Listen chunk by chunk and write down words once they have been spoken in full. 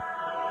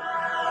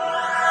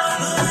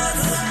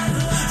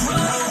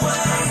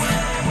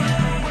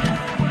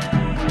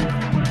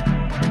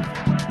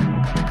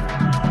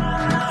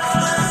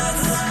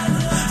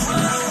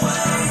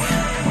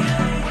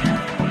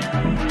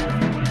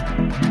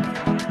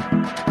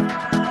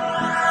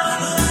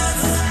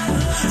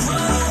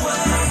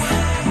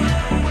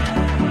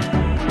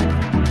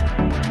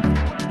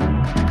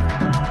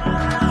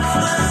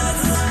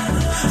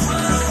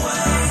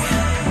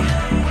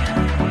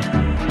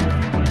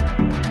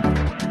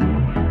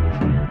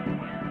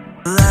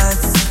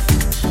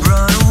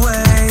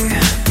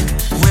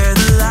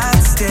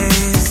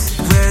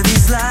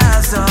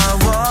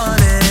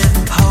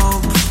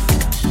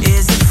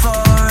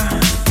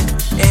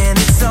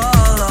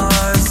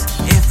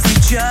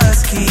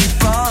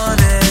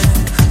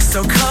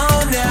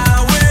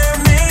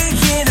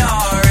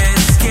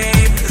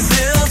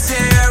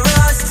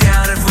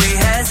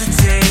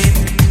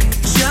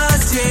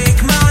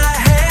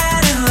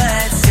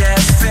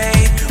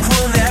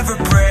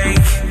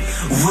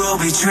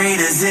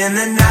Traitors in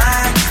the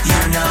night,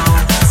 you know,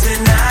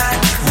 tonight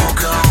we'll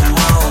go,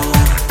 whoa.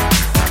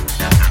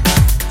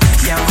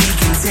 Yeah, we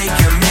can take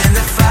them in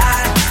the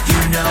fight,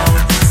 you know,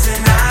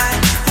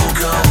 tonight we'll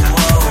go,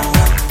 whoa.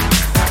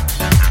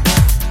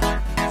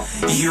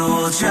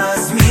 You'll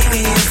just meet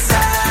me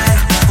inside,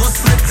 we'll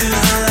slip through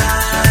the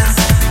lines,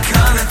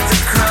 commit the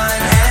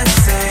crime and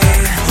say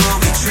we'll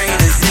be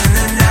traitors in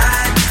the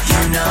night,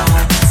 you know,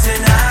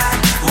 tonight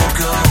we'll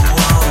go, whoa.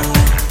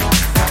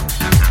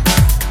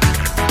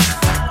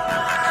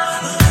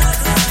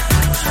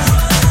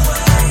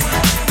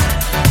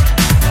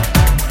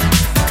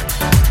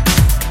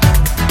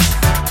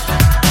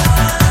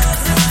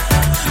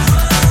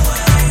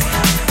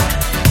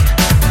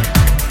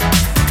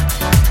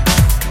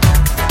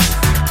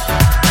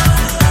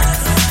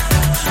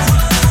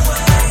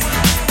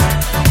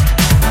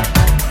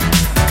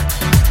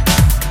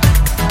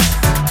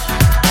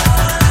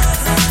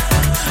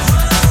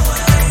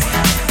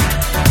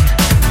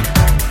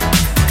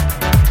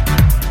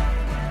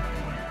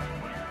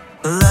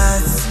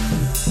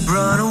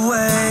 Run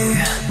away,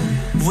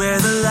 where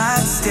the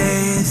light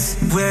stays,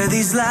 where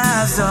these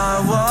lives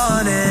are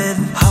wanted.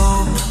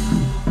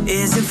 Hope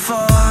isn't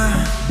far,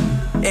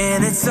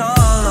 and it's all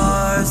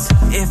ours.